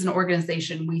Collective, which is an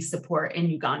organization we support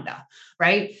in Uganda,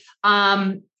 right?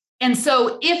 And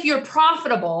so if you're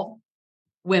profitable,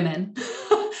 women,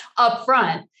 up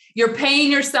front, you're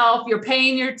paying yourself, you're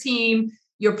paying your team,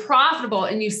 you're profitable,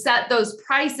 and you set those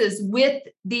prices with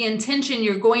the intention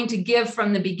you're going to give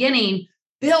from the beginning,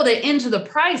 build it into the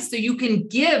price so you can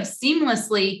give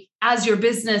seamlessly as your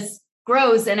business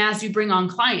grows and as you bring on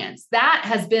clients. That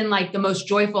has been like the most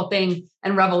joyful thing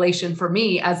and revelation for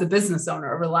me as a business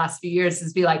owner over the last few years,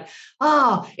 is be like,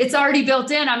 oh, it's already built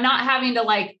in. I'm not having to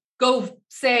like go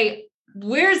say,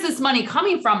 where's this money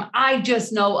coming from? I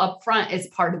just know upfront it's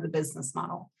part of the business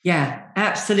model. Yeah,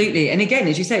 absolutely. And again,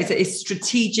 as you say, it's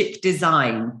strategic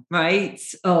design, right?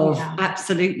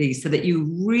 Absolutely. So that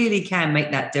you really can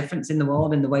make that difference in the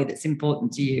world in the way that's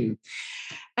important to you.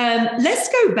 Let's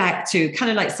go back to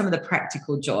kind of like some of the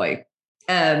practical joy.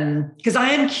 Because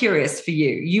I am curious for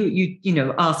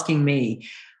you asking me,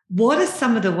 what are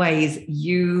some of the ways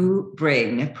you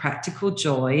bring practical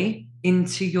joy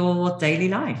into your daily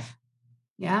life?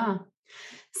 Yeah.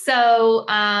 So,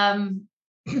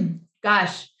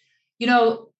 gosh,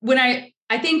 when I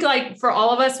think like for all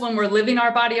of us, when we're living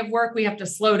our body of work, we have to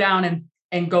slow down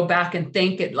and go back and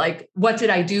think it like, what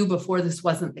did I do before this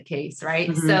wasn't the case?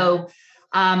 Right. Mm-hmm. So,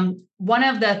 one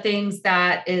of the things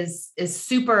that is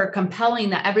super compelling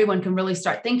that everyone can really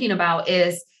start thinking about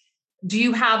is, do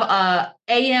you have a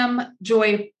AM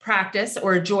joy practice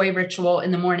or a joy ritual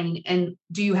in the morning? And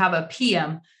do you have a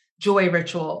PM joy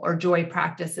ritual or joy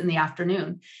practice in the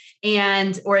afternoon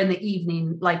or in the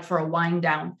evening, like for a wind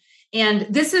down? And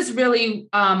this is really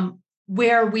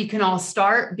where we can all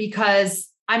start, because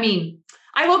I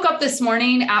woke up this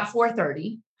morning at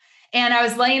 4:30 And I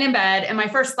was laying in bed and my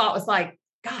first thought was like,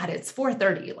 God, it's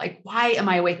 4:30. Like, why am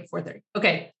I awake at 4:30?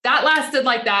 Okay. That lasted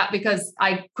like that because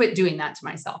I quit doing that to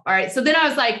myself. All right. So then I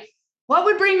was like, what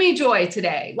would bring me joy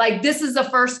today? Like, this is the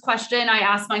first question I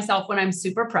ask myself when I'm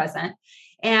super present.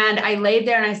 And I laid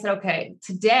there and I said, okay,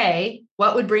 today,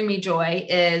 what would bring me joy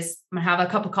is I'm going to have a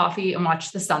cup of coffee and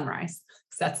watch the sunrise.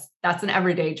 That's an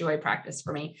everyday joy practice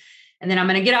for me. And then I'm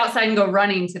going to get outside and go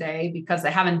running today because I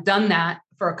haven't done that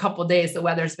for a couple of days. The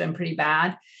weather's been pretty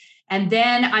bad. And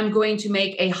then I'm going to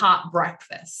make a hot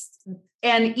breakfast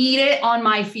and eat it on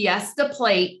my Fiesta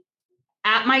plate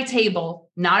at my table,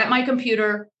 not at my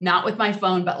computer, not with my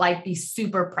phone, but like be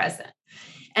super present.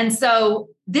 And so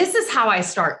this is how I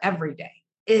start every day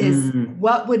is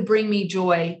what would bring me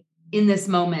joy in this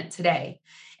moment today.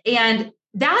 And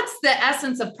that's the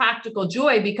essence of practical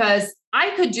joy, because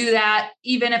I could do that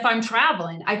even if I'm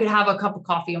traveling. I could have a cup of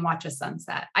coffee and watch a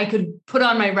sunset. I could put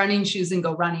on my running shoes and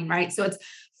go running, right? So it's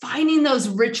finding those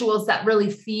rituals that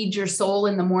really feed your soul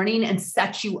in the morning and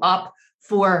set you up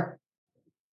for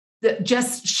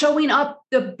just showing up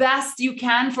the best you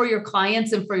can for your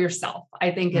clients and for yourself,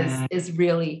 I think is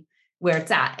really where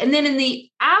it's at. And then in the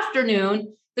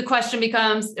afternoon, the question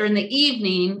becomes, or in the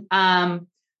evening,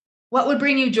 what would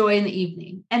bring you joy in the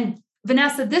evening? And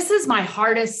Vanessa, this is my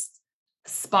hardest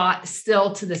spot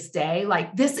still to this day.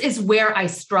 Like, this is where I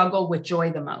struggle with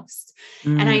joy the most.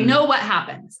 And I know what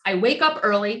happens. I wake up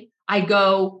early, I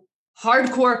go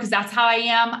hardcore because that's how I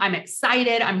am. I'm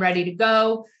excited. I'm ready to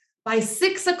go. By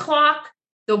 6 o'clock,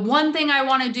 the one thing I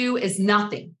want to do is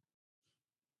nothing.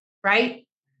 Right.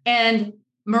 And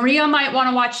Maria might want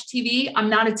to watch TV. I'm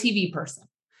not a TV person.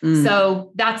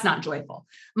 So that's not joyful.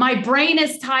 My brain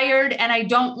is tired and I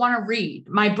don't want to read.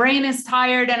 My brain is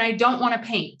tired and I don't want to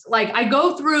paint. Like, I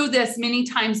go through this many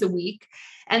times a week.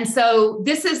 And so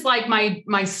this is like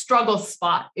my struggle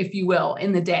spot, if you will,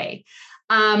 in the day.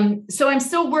 So I'm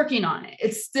still working on it.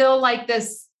 It's still like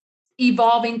this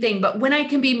evolving thing. But when I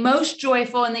can be most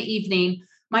joyful in the evening,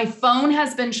 my phone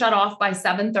has been shut off by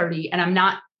 7:30 and I'm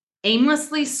not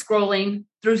aimlessly scrolling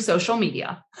through social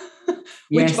media,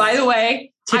 which, by the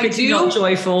way, typically not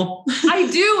joyful. I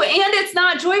do. And it's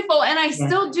not joyful. And I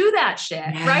still do that shit.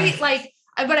 Right. Like,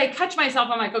 but I catch myself.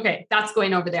 I'm like, okay, that's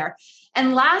going over there.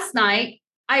 And last night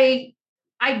I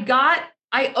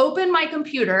opened my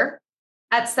computer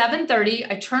at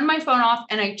 7:30. I turned my phone off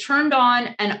and I turned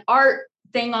on an art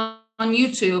thing on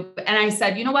YouTube. And I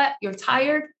said, you know what? You're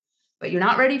tired, but you're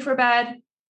not ready for bed.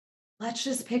 Let's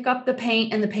just pick up the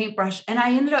paint and the paintbrush. And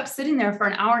I ended up sitting there for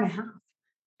an hour and a half.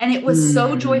 And it was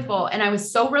so joyful. And I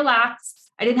was so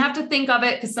relaxed. I didn't have to think of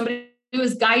it because somebody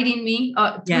was guiding me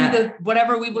through the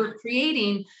whatever we were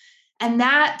creating. And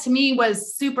that to me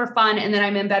was super fun. And then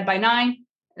I'm in bed by 9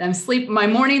 and I'm sleeping. My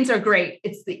mornings are great.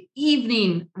 It's the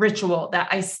evening ritual that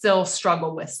I still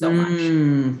struggle with so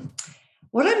much.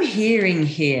 What I'm hearing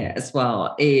here as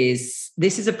well is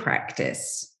this is a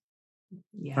practice.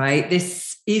 Right.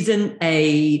 This isn't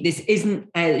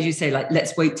as you say, like,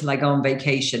 let's wait till I go on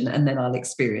vacation and then I'll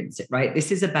experience it. Right.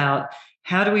 This is about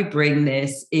how do we bring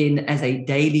this in as a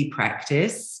daily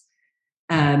practice?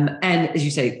 And as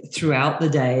you say, throughout the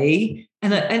day.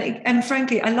 And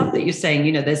frankly, I love that you're saying,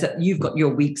 you know, you've got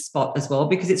your weak spot as well,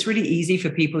 because it's really easy for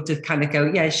people to kind of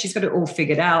go, yeah, she's got it all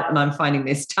figured out and I'm finding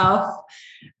this tough.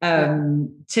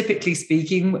 Typically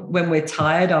speaking, when we're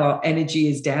tired, our energy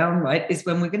is down, right? Is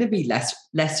when we're going to be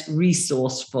less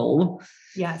resourceful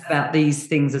about these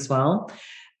things as well.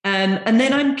 And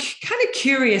then I'm kind of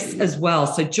curious as well.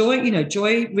 So joy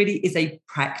really is a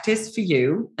practice for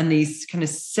you and these kind of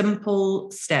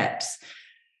simple steps.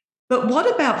 But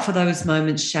what about for those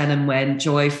moments, Shannon, when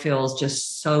joy feels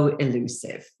just so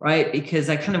elusive, right? Because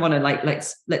I kind of want to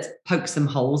let's poke some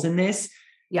holes in this.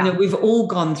 Yeah. You know, we've all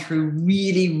gone through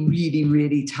really, really,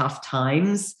 really tough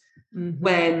times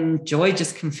when joy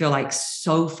just can feel like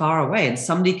so far away. And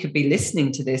somebody could be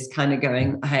listening to this kind of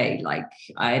going, hey, like,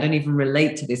 I don't even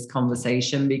relate to this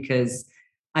conversation because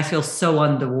I feel so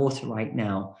underwater right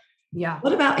now. Yeah.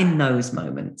 What about in those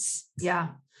moments? Yeah.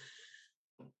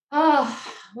 Oh,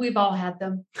 we've all had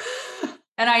them.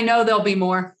 And I know there'll be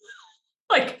more.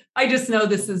 Like, I just know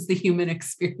this is the human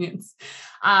experience.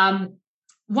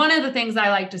 One of the things I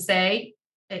like to say,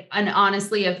 and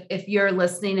honestly, if you're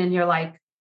listening and you're like,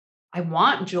 I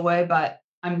want joy, but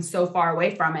I'm so far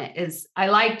away from it, is I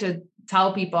like to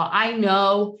tell people I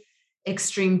know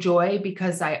extreme joy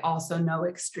because I also know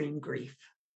extreme grief.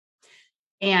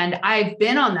 And I've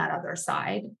been on that other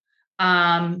side.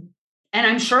 And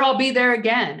I'm sure I'll be there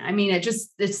again. I mean,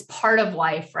 it's part of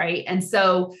life, right? And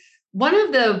so one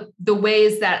of the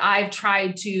ways that I've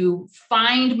tried to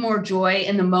find more joy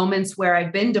in the moments where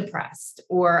I've been depressed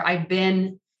or I've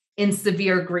been in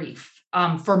severe grief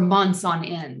for months on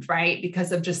end, right?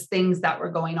 Because of just things that were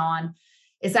going on,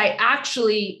 is I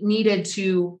actually needed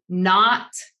to not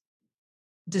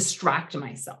distract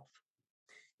myself.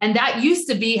 And that used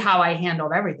to be how I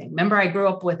handled everything. Remember, I grew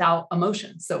up without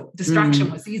emotion, so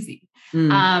distraction was easy.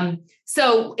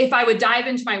 So if I would dive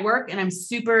into my work and I'm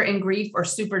super in grief or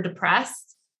super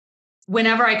depressed,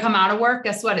 whenever I come out of work,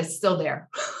 guess what? It's still there.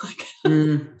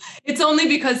 It's only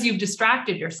because you've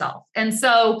distracted yourself. And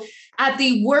so at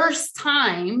the worst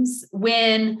times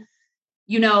when,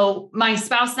 you know, my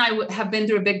spouse and I have been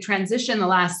through a big transition the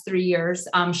last 3 years.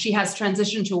 She has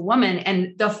transitioned to a woman.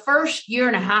 And the first year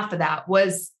and a half of that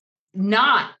was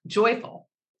not joyful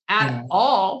at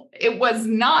all. It was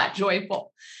not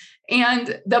joyful.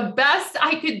 And the best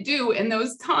I could do in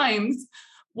those times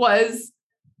was,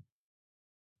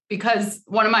 because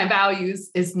one of my values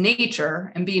is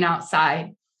nature and being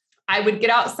outside, I would get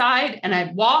outside and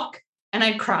I'd walk and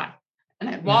I'd cry. And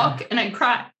I'd walk and I'd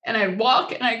cry, and I'd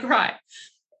walk and I'd cry.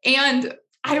 And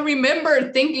I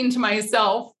remember thinking to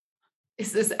myself,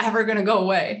 is this ever going to go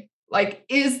away? Like,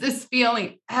 is this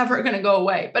feeling ever going to go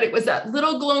away? But it was that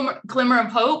little glimmer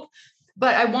of hope.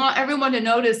 But I want everyone to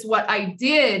notice what I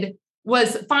did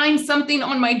was find something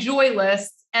on my joy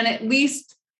list and at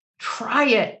least try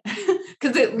it.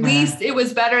 Because at least it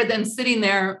was better than sitting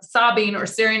there sobbing or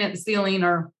staring at the ceiling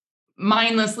or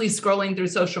mindlessly scrolling through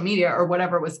social media or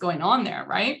whatever was going on there,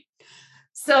 right?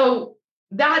 So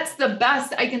that's the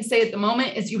best I can say at the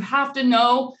moment, is you have to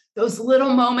know those little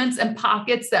moments and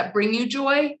pockets that bring you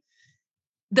joy,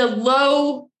 the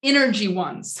low energy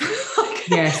ones.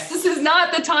 This is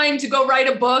not the time to go write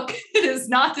a book. It is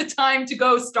not the time to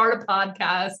go start a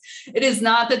podcast. It is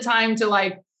not the time to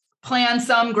like plan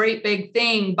some great big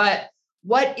thing, but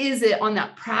what is it on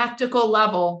that practical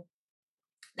level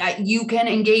that you can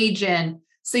engage in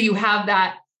so you have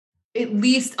that at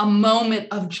least a moment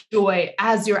of joy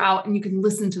as you're out and you can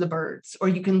listen to the birds or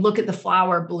you can look at the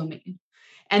flower blooming.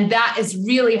 And that is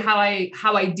really how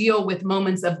I deal with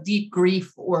moments of deep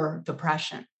grief or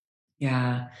depression.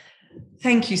 Yeah.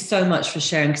 Thank you so much for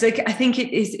sharing. Because I think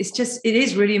it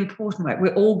is really important, right?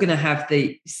 We're all going to have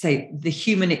the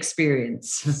human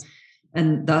experience.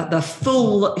 And the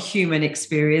full human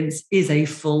experience is a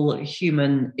full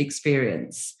human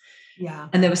experience. Yeah.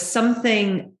 And there was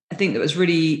something I think that was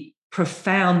really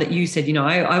profound that you said. You know,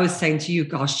 I was saying to you,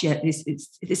 gosh, this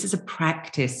is a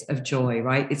practice of joy,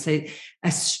 right? It's a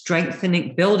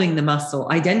strengthening, building the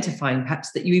muscle, identifying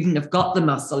perhaps that you even have got the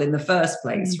muscle in the first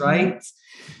place, right?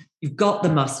 You've got the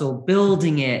muscle,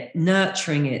 building it,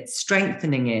 nurturing it,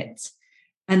 strengthening it.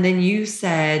 And then you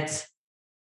said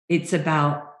it's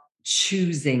about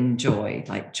choosing joy.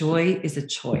 Like joy is a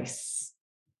choice.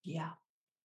 Yeah.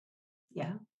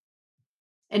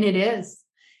 And it is.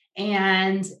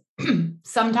 And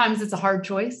sometimes it's a hard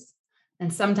choice.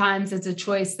 And sometimes it's a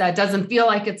choice that doesn't feel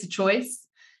like it's a choice.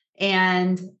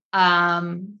 And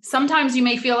sometimes you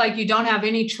may feel like you don't have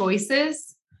any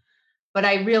choices, but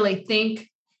I really think,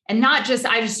 and not just,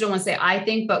 I just don't want to say I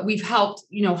think, but we've helped,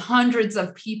 hundreds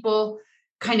of people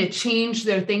kind of change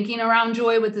their thinking around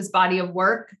joy with this body of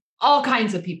work. All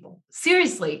kinds of people,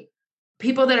 seriously,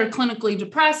 people that are clinically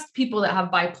depressed, people that have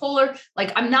bipolar,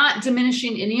 like I'm not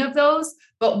diminishing any of those,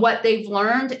 but what they've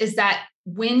learned is that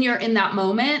when you're in that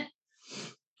moment,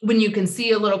 when you can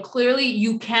see a little clearly,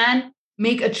 you can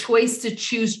make a choice to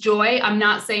choose joy. I'm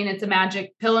not saying it's a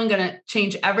magic pill and going to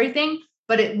change everything,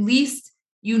 but at least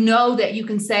you know that you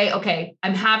can say, okay,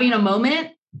 I'm having a moment.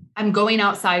 I'm going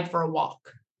outside for a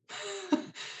walk,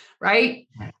 right?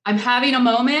 I'm having a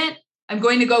moment. I'm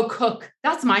going to go cook.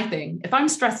 That's my thing. If I'm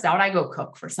stressed out, I go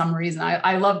cook for some reason.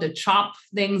 I love to chop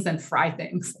things and fry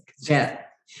things.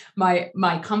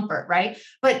 My comfort, right?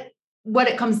 But what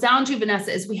it comes down to,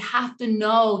 Vanessa, is we have to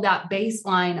know that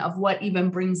baseline of what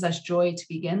even brings us joy to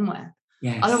begin with.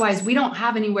 Yes. Otherwise, we don't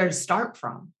have anywhere to start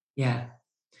from. Yeah.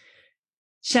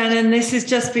 Shannon, this has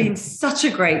just been such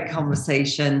a great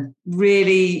conversation.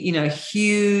 Really,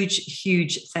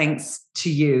 huge thanks to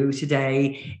you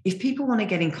today. If people want to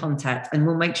get in contact, and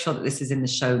we'll make sure that this is in the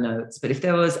show notes, but if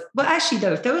there was,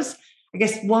 I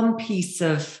guess, one piece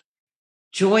of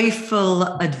joyful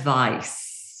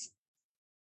advice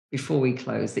before we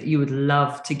close that you would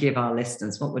love to give our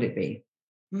listeners, what would it be?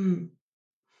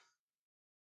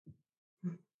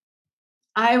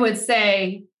 I would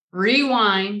say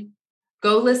rewind.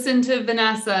 Go listen to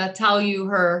Vanessa tell you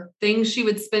her things she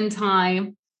would spend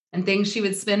time and things she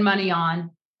would spend money on,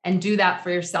 and do that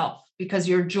for yourself, because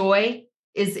your joy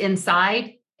is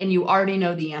inside and you already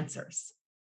know the answers.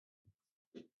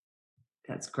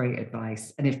 That's great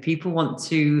advice. And if people want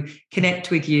to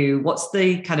connect with you, what's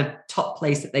the kind of top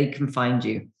place that they can find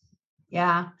you?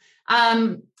 Yeah.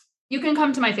 You can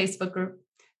come to my Facebook group,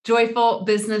 Joyful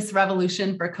Business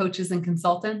Revolution for Coaches and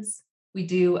Consultants. We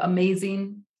do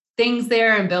amazing things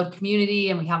there and build community,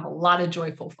 and we have a lot of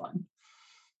joyful fun.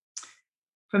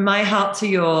 From my heart to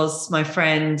yours, my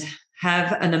friend,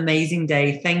 have an amazing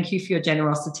day. Thank you for your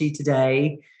generosity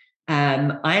today.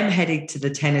 I am headed to the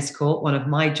tennis court, one of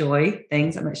my joy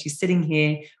things. I'm actually sitting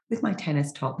here with my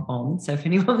tennis top on. So if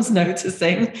anyone's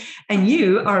noticing, and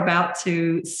you are about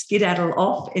to skedaddle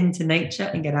off into nature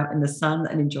and get out in the sun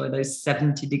and enjoy those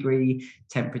 70-degree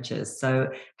temperatures. So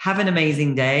have an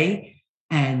amazing day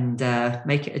and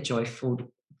make it a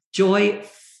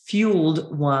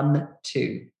joy-fueled one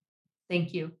too.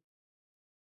 Thank you.